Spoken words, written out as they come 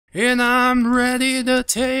And I'm ready to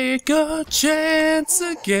take a chance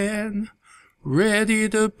again. Ready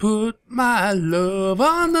to put my love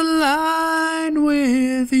on the line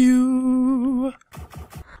with you.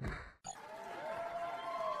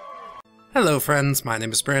 Hello friends, my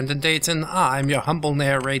name is Brandon Dayton. I'm your humble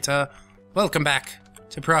narrator. Welcome back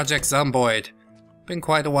to Project Zomboid. Been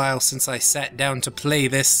quite a while since I sat down to play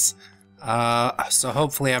this, so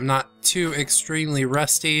hopefully I'm not too extremely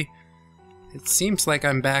rusty. It seems like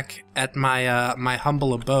I'm back at my my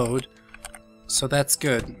humble abode, so that's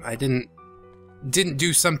good. I didn't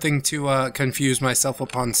do something to confuse myself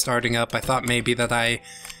upon starting up. I thought maybe that I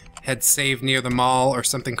had saved near the mall or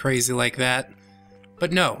something crazy like that.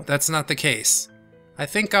 But no, that's not the case. I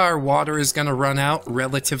think our water is gonna run out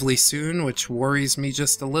relatively soon, which worries me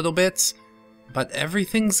just a little bit. But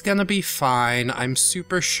everything's gonna be fine, I'm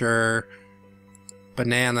super sure.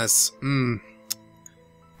 Bananas,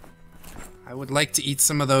 I would like to eat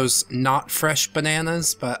some of those not fresh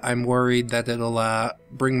bananas, but I'm worried that it'll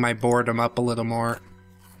bring my boredom up a little more.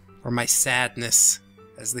 Or my sadness,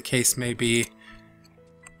 as the case may be.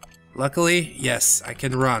 Luckily, yes, I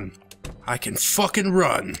can run. I can fucking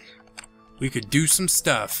run! We could do some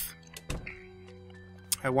stuff.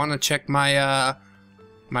 I want to check my,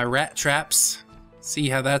 my rat traps. See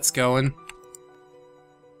how that's going.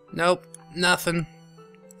 Nope, nothing.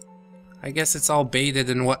 I guess it's all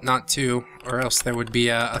baited and whatnot too, or else there would be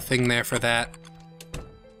a thing there for that.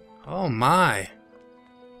 Oh my.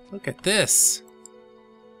 Look at this.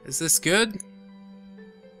 Is this good?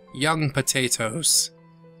 Young potatoes.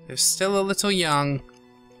 They're still a little young,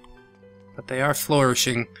 but they are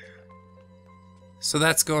flourishing. So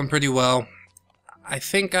that's going pretty well. I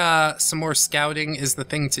think some more scouting is the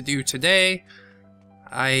thing to do today.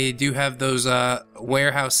 I do have those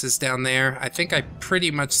warehouses down there. I think I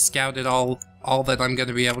pretty much scouted all that I'm going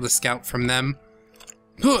to be able to scout from them.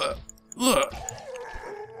 But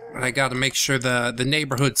I got to make sure the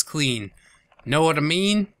neighborhood's clean. Know what I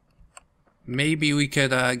mean? Maybe we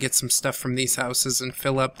could get some stuff from these houses and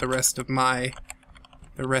fill up the rest of my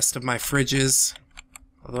fridges.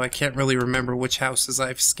 Although I can't really remember which houses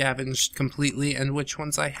I've scavenged completely and which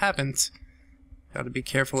ones I haven't. Got to be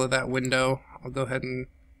careful of that window. I'll go ahead and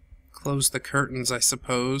close the curtains, I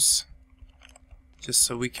suppose. Just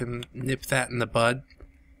so we can nip that in the bud.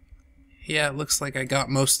 Yeah, it looks like I got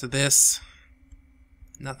most of this.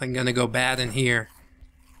 Nothing gonna go bad in here.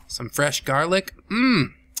 Some fresh garlic?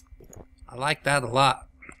 I like that a lot.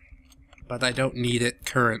 But I don't need it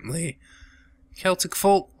currently. Celtic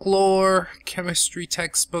folklore, chemistry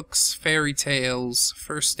textbooks, fairy tales,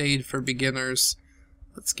 first aid for beginners.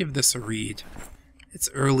 Let's give this a read. It's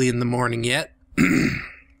early in the morning yet. I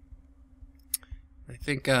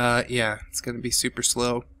think, yeah, it's gonna be super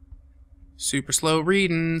slow. Super slow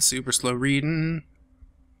reading, super slow reading.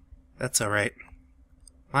 That's alright.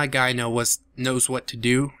 My guy knows what to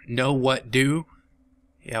do. Know what do?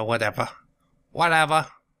 Yeah, whatever. Whatever.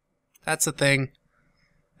 That's a thing.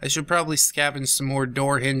 I should probably scavenge some more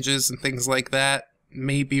door hinges and things like that.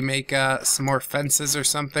 Maybe make some more fences or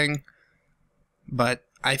something. But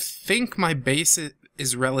I think my base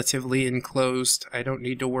is relatively enclosed. I don't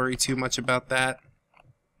need to worry too much about that.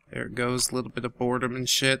 There it goes, a little bit of boredom and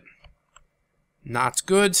shit. Not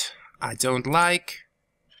good. I don't like.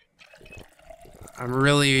 I'm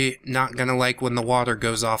really not gonna like when the water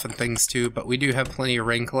goes off and things too, but we do have plenty of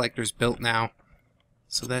rain collectors built now.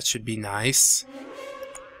 So that should be nice.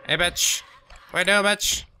 Hey bitch! Wait down,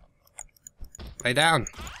 bitch! Lay down!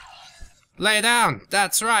 Lay down!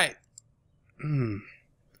 That's right!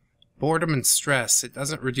 Boredom and stress. It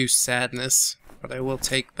doesn't reduce sadness, but I will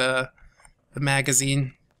take the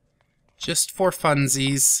magazine just for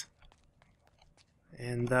funsies.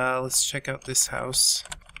 And let's check out this house.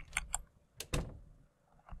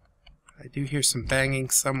 I do hear some banging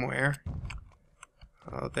somewhere.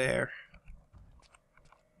 Oh, there.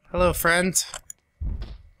 Hello, friend.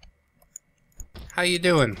 How you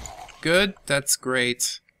doing? Good? That's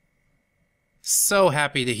great. So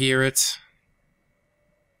happy to hear it.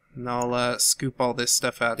 And I'll scoop all this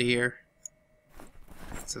stuff out of here.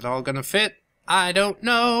 Is it all gonna fit? I don't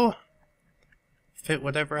know. Fit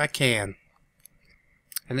whatever I can.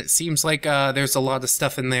 And it seems like there's a lot of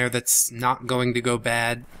stuff in there that's not going to go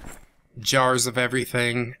bad. Jars of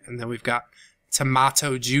everything. And then we've got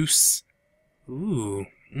tomato juice. Ooh.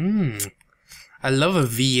 I love a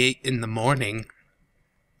V8 in the morning.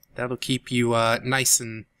 That'll keep you nice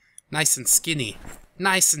and skinny.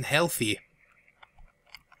 Nice and healthy.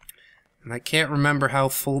 And I can't remember how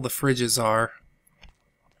full the fridges are.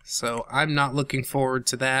 So I'm not looking forward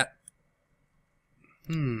to that.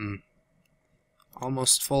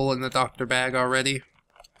 Almost full in the doctor bag already.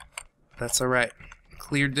 that's alright.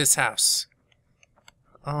 Cleared this house.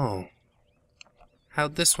 Oh.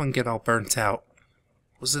 How'd this one get all burnt out?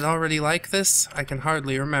 Was it already like this? I can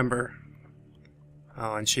hardly remember.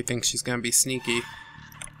 Oh, and she thinks she's gonna be sneaky.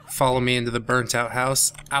 Follow me into the burnt out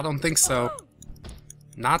house? I don't think so.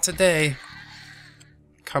 Not today.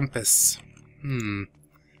 Compass.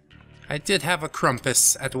 I did have a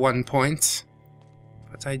compass at one point,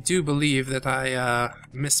 but I do believe that I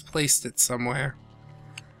misplaced it somewhere.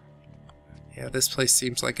 Yeah, this place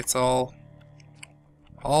seems like it's all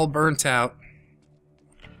burnt out.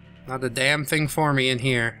 Not a damn thing for me in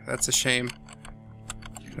here. That's a shame.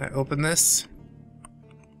 Can I open this?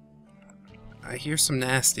 I hear some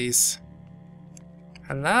nasties.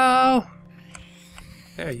 Hello?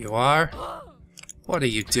 There you are. What are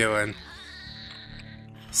you doing?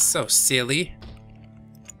 So silly.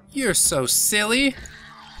 You're so silly.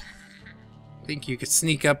 Think you could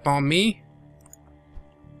sneak up on me?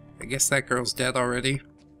 I guess that girl's dead already.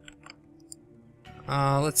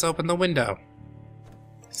 Let's open the window.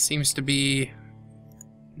 Seems to be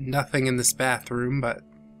nothing in this bathroom, but...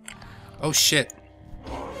 Oh shit.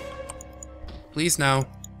 Please no.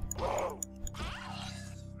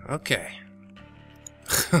 Okay.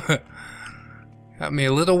 Got me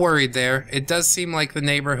a little worried there. It does seem like the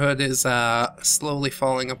neighborhood is slowly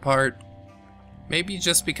falling apart. Maybe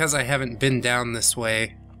just because I haven't been down this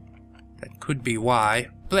way. That could be why.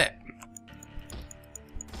 Bleh.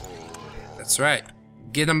 That's right.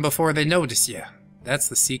 Get them before they notice you. That's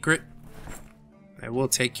the secret. I will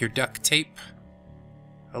take your duct tape.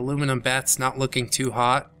 Aluminum bat's not looking too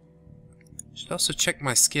hot. Should also check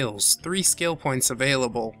my skills. 3 skill points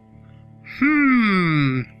available.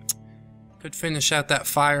 Could finish out that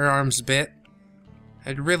firearms bit.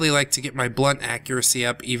 I'd really like to get my blunt accuracy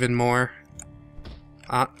up even more.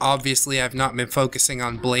 Obviously, I've not been focusing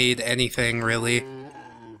on blade anything, really.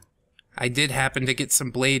 I did happen to get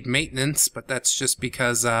some blade maintenance, but that's just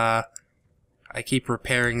because, I keep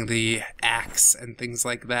repairing the axe and things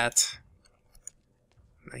like that.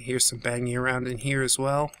 I hear some banging around in here as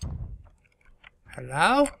well.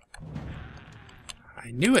 Hello?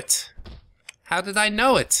 I knew it. How did I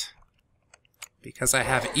know it? Because I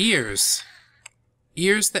have ears.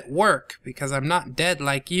 Ears that work, because I'm not dead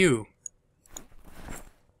like you.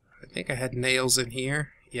 I think I had nails in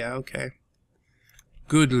here. Yeah, okay.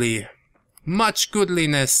 Goodly. Much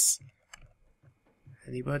goodliness.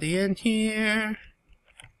 Anybody in here?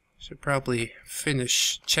 Should probably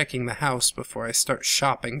finish checking the house before I start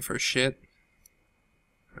shopping for shit.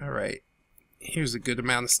 Alright. Here's a good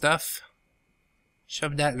amount of stuff.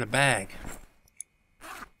 Shove that in a bag.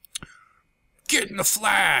 Get in the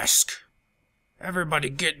flask! Everybody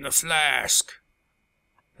get in the flask!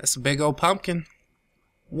 That's a big old pumpkin.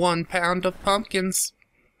 1 pound of pumpkins.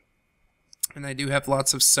 And I do have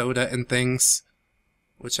lots of soda and things,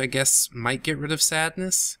 which I guess might get rid of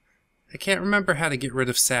sadness. I can't remember how to get rid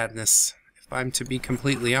of sadness, if I'm to be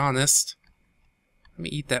completely honest. Let me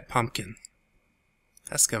eat that pumpkin.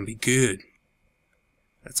 That's gonna be good.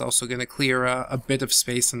 That's also gonna clear a bit of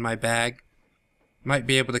space in my bag. Might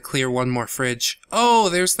be able to clear one more fridge. Oh,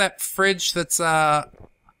 there's that fridge that's up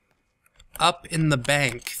in the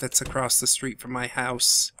bank that's across the street from my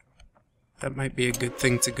house. That might be a good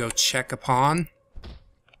thing to go check upon.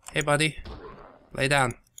 Hey, buddy. Lay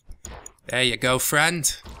down. There you go,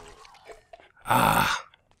 friend. Ah.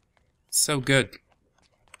 So good.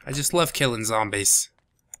 I just love killing zombies.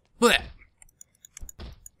 Blech.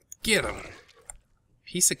 Get him.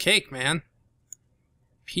 Piece of cake, man.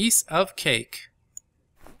 Piece of cake.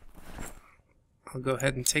 I'll go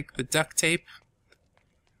ahead and take the duct tape.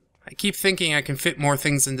 I keep thinking I can fit more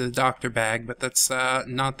things into the doctor bag, but that's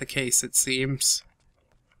not the case, it seems.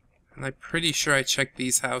 And I'm pretty sure I checked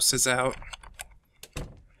these houses out.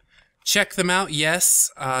 Check them out,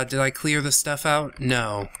 yes. Did I clear the stuff out?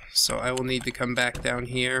 No. So I will need to come back down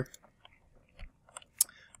here.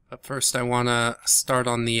 But first I want to start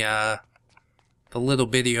on the little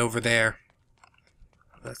bitty over there.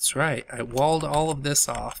 That's right, I walled all of this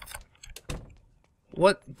off.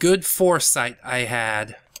 What good foresight I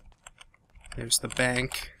had. There's the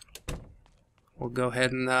bank. We'll go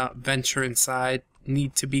ahead and venture inside.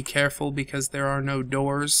 Need to be careful because there are no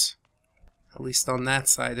doors. At least on that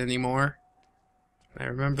side anymore. I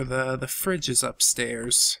remember the fridge is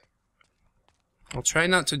upstairs. I'll try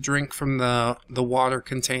not to drink from the water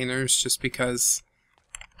containers just because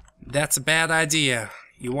that's a bad idea.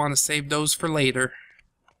 You want to save those for later.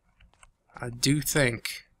 I do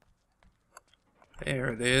think.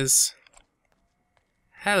 There it is.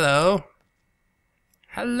 Hello.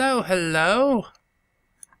 Hello, hello.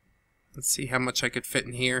 Let's see how much I could fit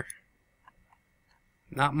in here.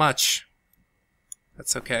 Not much.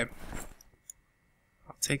 That's okay.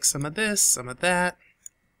 I'll take some of this, some of that.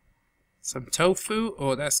 Some tofu.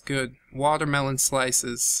 Oh, that's good. Watermelon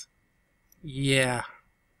slices. Yeah.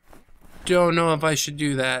 Don't know if I should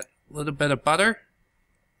do that. A little bit of butter.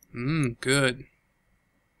 Good.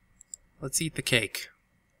 Let's eat the cake.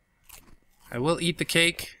 I will eat the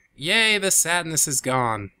cake. Yay, the sadness is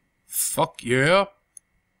gone. Fuck yeah.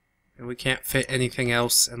 And we can't fit anything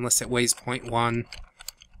else unless it weighs 0.1.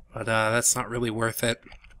 But that's not really worth it.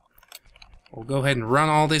 We'll go ahead and run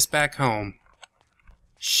all this back home.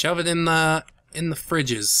 Shove it in the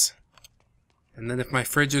fridges. And then if my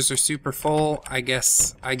fridges are super full, I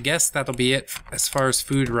guess that'll be it as far as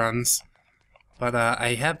food runs. But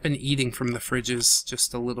I have been eating from the fridges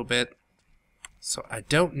just a little bit. So I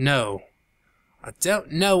don't know. I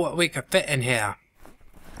don't know what we could fit in here.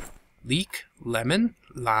 Leek, lemon,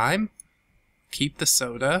 lime. Keep the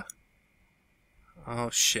soda.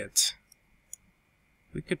 Oh shit.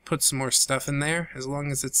 We could put some more stuff in there as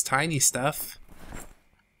long as it's tiny stuff.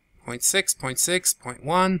 0.6, 0.6,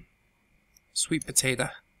 0.1. Sweet potato.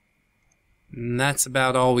 And that's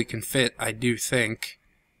about all we can fit, I do think.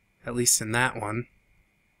 At least in that one.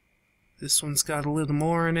 This one's got a little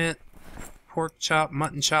more in it. Pork chop,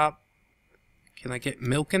 mutton chop. Can I get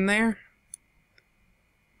milk in there?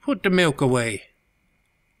 Put the milk away.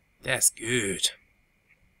 That's good.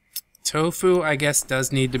 Tofu, I guess,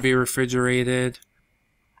 does need to be refrigerated.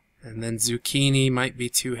 And then zucchini might be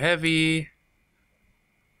too heavy.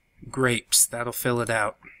 Grapes, that'll fill it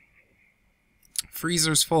out.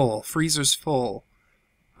 Freezer's full. Freezer's full.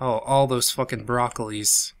 Oh, all those fucking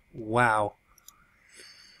broccolis. Wow.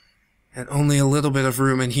 And only a little bit of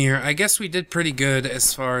room in here. I guess we did pretty good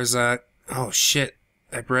as far as, oh shit.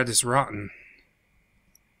 That bread is rotten.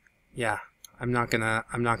 Yeah, I'm not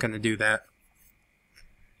gonna do that.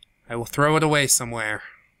 I will throw it away somewhere.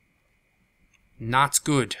 Not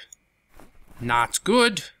good. Not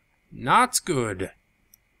good. Not good.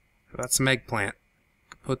 How about some eggplant?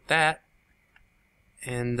 Put that.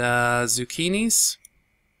 And, zucchinis?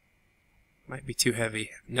 Might be too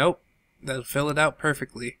heavy. Nope. That'll fill it out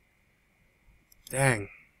perfectly. Dang.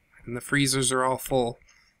 And the freezers are all full.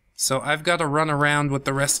 So I've got to run around with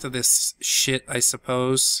the rest of this shit, I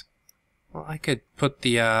suppose. Well, I could put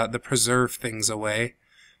the preserve things away.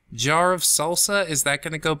 Jar of salsa, is that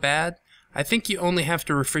going to go bad? I think you only have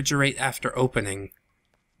to refrigerate after opening.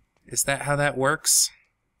 Is that how that works?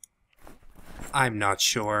 I'm not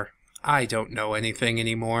sure. I don't know anything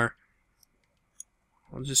anymore.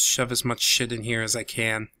 I'll just shove as much shit in here as I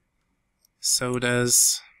can.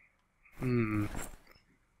 Sodas. Little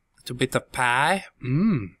bit of pie.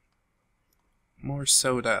 More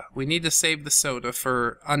soda. We need to save the soda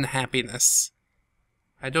for unhappiness.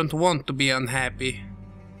 I don't want to be unhappy.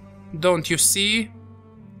 Don't you see?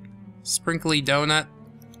 Sprinkly donut.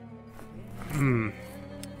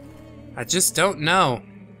 I just don't know.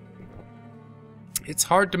 It's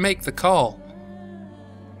hard to make the call.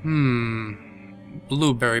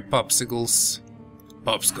 Blueberry popsicles.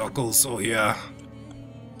 Popsicles, oh yeah.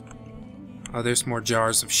 Oh, there's more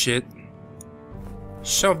jars of shit.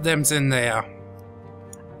 Shove them's in there.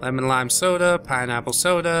 Lemon lime soda, pineapple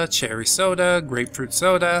soda, cherry soda, grapefruit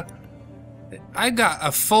soda. I got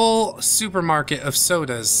a full supermarket of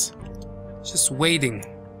sodas. Just waiting.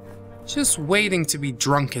 Just waiting to be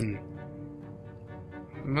drunken.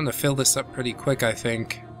 I'm gonna fill this up pretty quick, I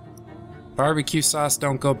think. Barbecue sauce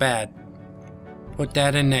don't go bad. Put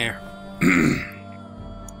that in there.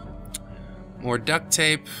 More duct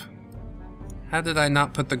tape. How did I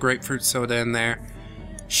not put the grapefruit soda in there?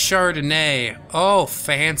 Chardonnay. Oh,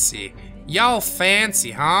 fancy. Y'all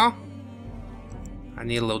fancy, huh? I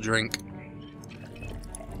need a little drink.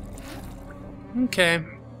 Okay.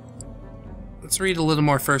 Let's read a little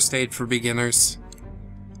more first aid for beginners.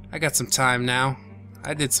 I got some time now.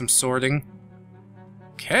 I did some sorting.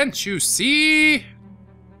 Can't you see?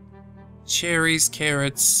 Cherries,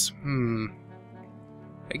 carrots.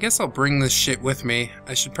 I guess I'll bring this shit with me.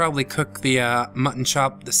 I should probably cook the mutton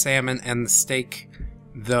chop, the salmon, and the steak,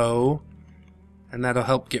 though. And that'll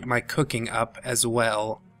help get my cooking up as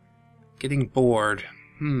well. Getting bored.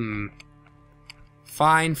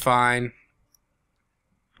 Fine, fine.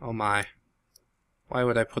 Oh my. Why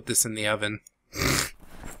would I put this in the oven?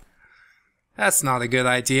 That's not a good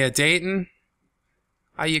idea, Dayton.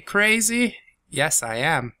 Are you crazy? Yes, I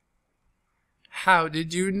am. How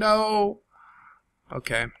did you know?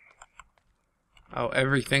 Okay. Oh,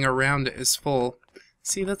 everything around it is full.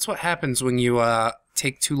 See, that's what happens when you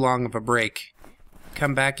take too long of a break.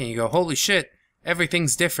 Come back and you go, holy shit,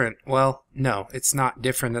 everything's different. Well, no, it's not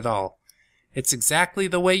different at all. It's exactly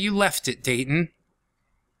the way you left it, Dayton.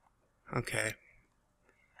 Okay.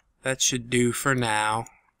 That should do for now.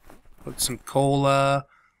 Put some cola.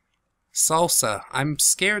 Salsa. I'm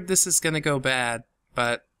scared this is gonna go bad,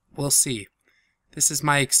 but we'll see. This is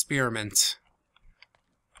my experiment.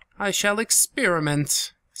 I shall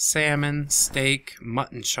experiment. Salmon, steak,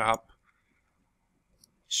 mutton chop.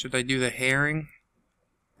 Should I do the herring?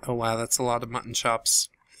 Oh wow, that's a lot of mutton chops.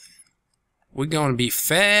 We're gonna be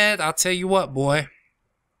fed, I'll tell you what, boy.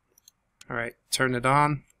 Alright, turn it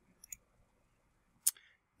on.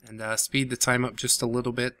 And speed the time up just a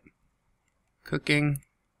little bit. Cooking.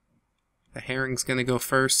 The herring's gonna go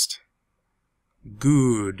first.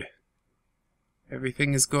 Good.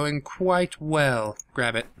 Everything is going quite well.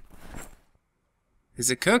 Grab it. Is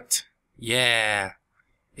it cooked? Yeah.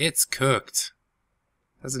 It's cooked.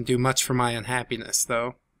 Doesn't do much for my unhappiness,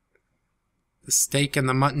 though. The steak and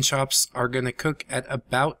the mutton chops are gonna cook at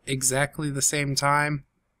about exactly the same time.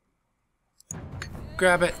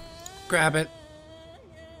 Grab it. Grab it.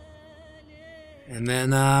 And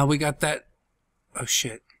then, we got that... Oh,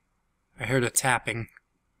 shit. I heard a tapping.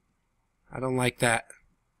 I don't like that.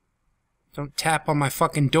 Don't tap on my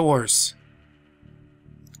fucking doors.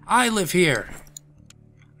 I live here.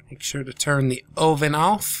 Make sure to turn the oven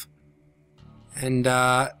off. And,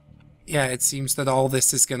 yeah, it seems that all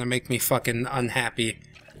this is gonna make me fucking unhappy.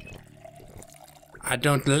 I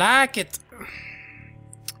don't like it.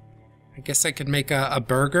 I guess I could make a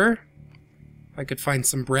burger. If I could find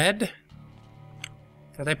some bread.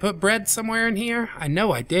 Did I put bread somewhere in here? I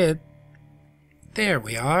know I did. There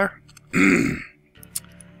we are.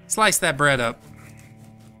 Slice that bread up.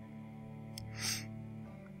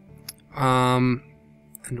 And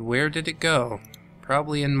where did it go?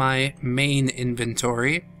 Probably in my main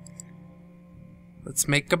inventory. Let's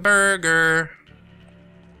make a burger.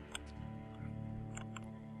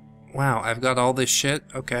 Wow, I've got all this shit?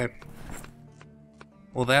 Okay.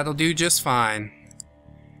 Well, that'll do just fine.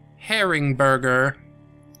 Herring burger.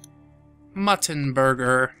 Mutton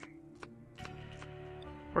burger.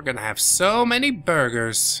 We're gonna have so many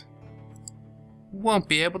burgers. Won't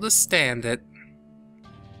be able to stand it.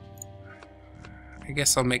 I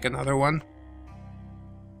guess I'll make another one.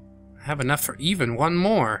 I have enough for even one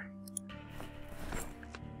more.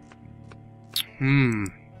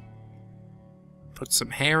 Put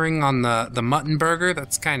some herring on the mutton burger.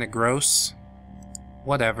 That's kind of gross.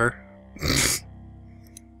 Whatever.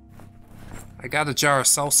 I got a jar of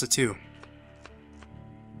salsa too.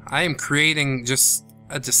 I am creating just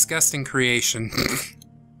a disgusting creation.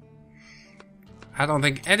 I don't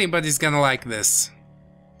think anybody's gonna like this.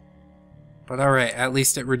 But alright, at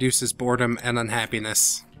least it reduces boredom and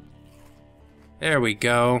unhappiness. There we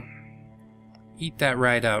go. Eat that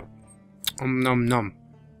right up. Nom nom.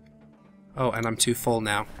 Oh, and I'm too full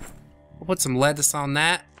now. We'll put some lettuce on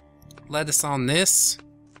that. Lettuce on this.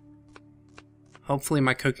 Hopefully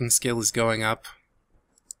my cooking skill is going up.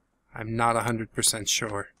 I'm not 100%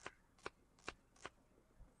 sure.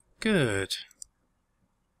 Good.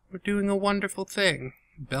 We're doing a wonderful thing.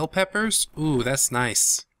 Bell peppers? Ooh, that's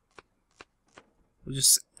nice. We'll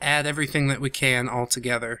just add everything that we can all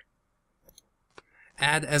together.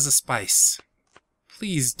 Add as a spice.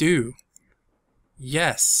 Please do.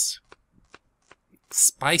 Yes.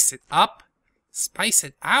 Spice it up. Spice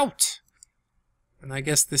it out. And I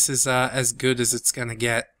guess this is as good as it's gonna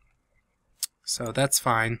get. So that's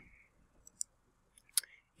fine.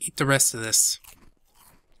 Eat the rest of this.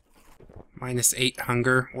 -8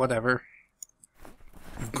 hunger, whatever.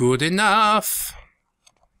 Good enough.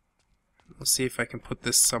 Let's see if I can put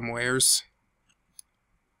this somewheres.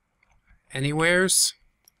 Anywheres?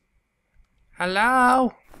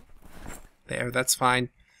 Hello? There, that's fine.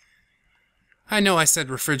 I know I said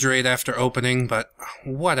refrigerate after opening, but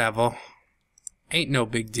whatever. Ain't no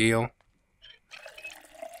big deal.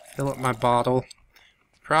 Fill up my bottle.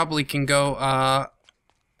 Probably can go,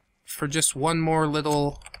 for just one more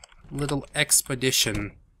little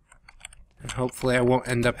expedition. And hopefully I won't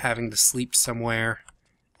end up having to sleep somewhere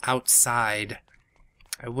outside.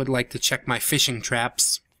 I would like to check my fishing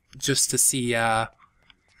traps just to see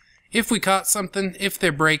if we caught something, if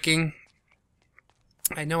they're breaking.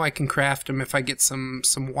 I know I can craft them if I get some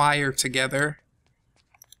wire together.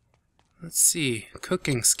 Let's see.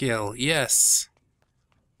 Cooking skill. Yes.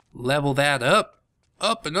 Level that up.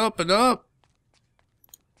 Up and up and up.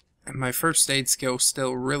 And my first aid skill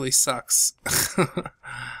still really sucks.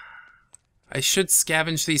 I should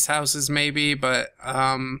scavenge these houses maybe, but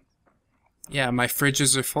yeah, my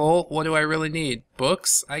fridges are full. What do I really need?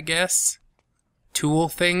 Books, I guess? Tool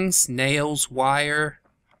things, nails, wire.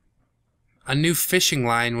 A new fishing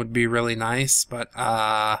line would be really nice, but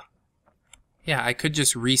yeah, I could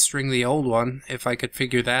just restring the old one if I could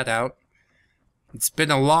figure that out. It's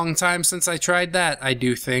been a long time since I tried that, I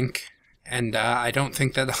do think. And I don't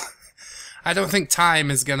think that... I don't think time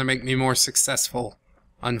is gonna make me more successful,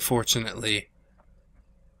 unfortunately.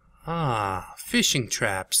 Ah, fishing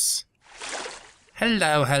traps.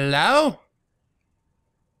 Hello, hello?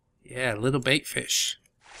 Yeah, little bait fish.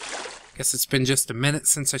 Guess it's been just a minute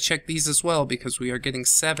since I checked these as well, because we are getting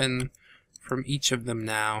 7 from each of them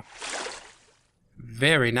now.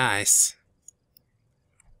 Very nice.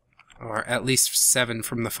 Or at least 7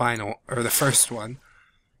 from the final, or the first one.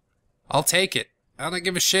 I'll take it. I don't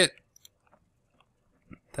give a shit.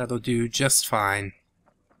 That'll do just fine.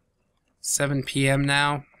 7 p.m.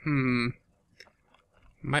 now?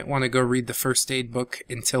 Might want to go read the first aid book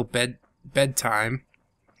until bedtime.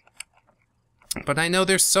 But I know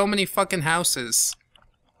there's so many fucking houses.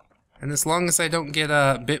 And as long as I don't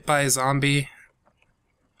get bit by a zombie,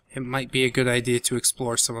 it might be a good idea to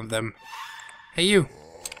explore some of them. Hey, you.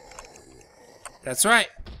 That's right.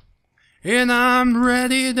 And I'm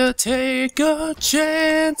ready to take a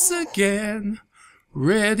chance again.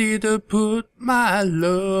 Ready to put my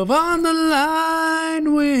love on the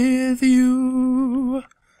line with you.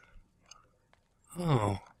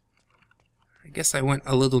 Oh. I guess I went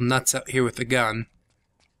a little nuts out here with the gun.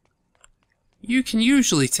 You can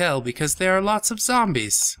usually tell because there are lots of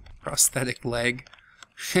zombies. Prosthetic leg.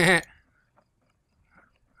 I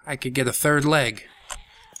could get a third leg.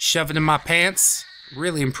 Shove it in my pants.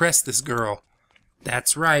 Really impress this girl.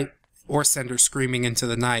 That's right. Or send her screaming into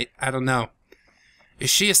the night. I don't know. Is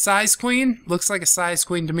she a size queen? Looks like a size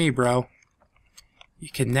queen to me, bro. You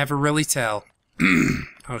can never really tell.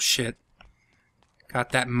 Oh, shit.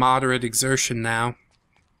 Got that moderate exertion now.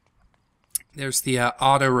 There's the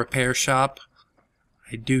auto repair shop.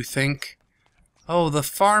 I do think. Oh, the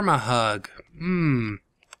pharma hug.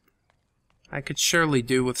 I could surely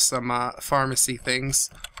do with some pharmacy things.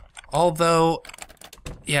 Although,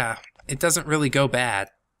 yeah, it doesn't really go bad.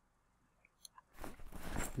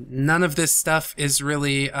 None of this stuff is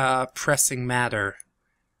really pressing matter.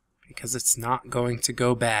 Because it's not going to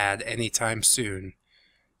go bad anytime soon.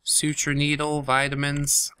 Suture needle,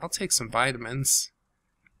 vitamins. I'll take some vitamins.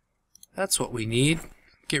 That's what we need.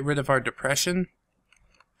 Get rid of our depression.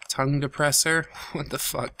 Tongue depressor. What the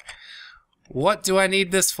fuck? What do I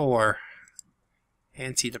need this for?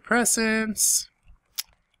 Antidepressants.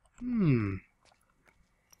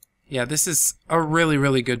 Yeah, this is a really,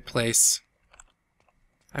 really good place.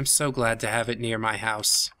 I'm so glad to have it near my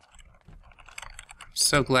house. I'm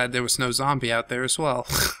so glad there was no zombie out there as well.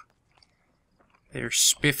 There's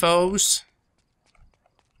spiffos.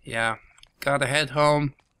 Yeah, gotta head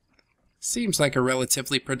home. Seems like a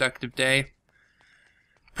relatively productive day.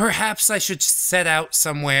 Perhaps I should set out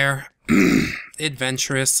somewhere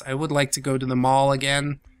adventurous. I would like to go to the mall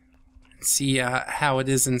again and see how it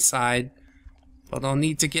is inside. But I'll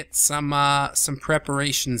need to get some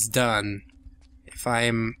preparations done if I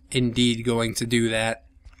am indeed going to do that.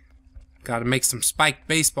 Gotta make some spiked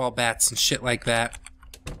baseball bats and shit like that.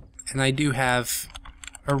 And I do have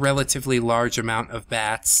a relatively large amount of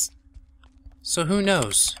bats. So who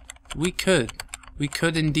knows? We could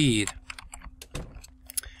indeed.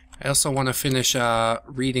 I also want to finish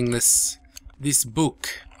reading this book.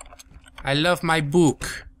 I love my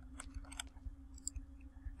book.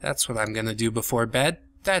 That's what I'm gonna do before bed.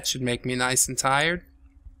 That should make me nice and tired.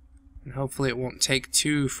 And hopefully it won't take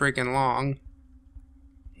too friggin' long.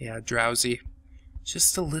 Yeah, drowsy.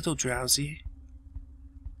 Just a little drowsy.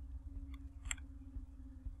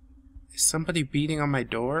 Is somebody beating on my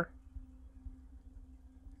door?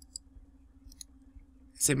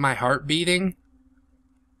 Is it my heart beating?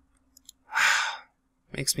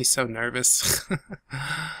 Makes me so nervous.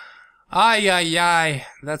 Ay, ay, ay.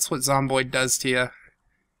 That's what Zomboid does to you.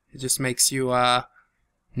 It just makes you,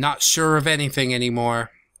 not sure of anything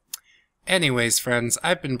anymore. Anyways, friends,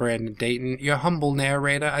 I've been Brandon Dayton, your humble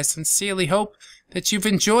narrator. I sincerely hope that you've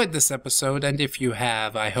enjoyed this episode, and if you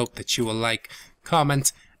have, I hope that you will like,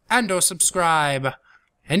 comment, and or subscribe.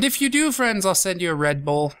 And if you do, friends, I'll send you a Red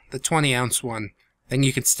Bull, the 20-ounce one. Then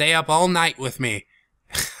you can stay up all night with me.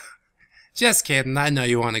 Just kidding, I know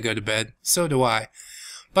you want to go to bed. So do I.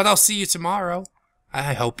 But I'll see you tomorrow.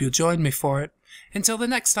 I hope you'll join me for it. Until the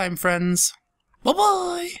next time, friends.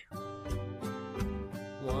 Bye-bye!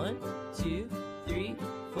 1, 2, 3,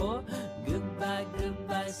 4. Goodbye,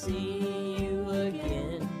 goodbye, see you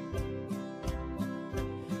again.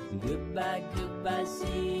 Goodbye, goodbye,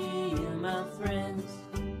 see you, my friend.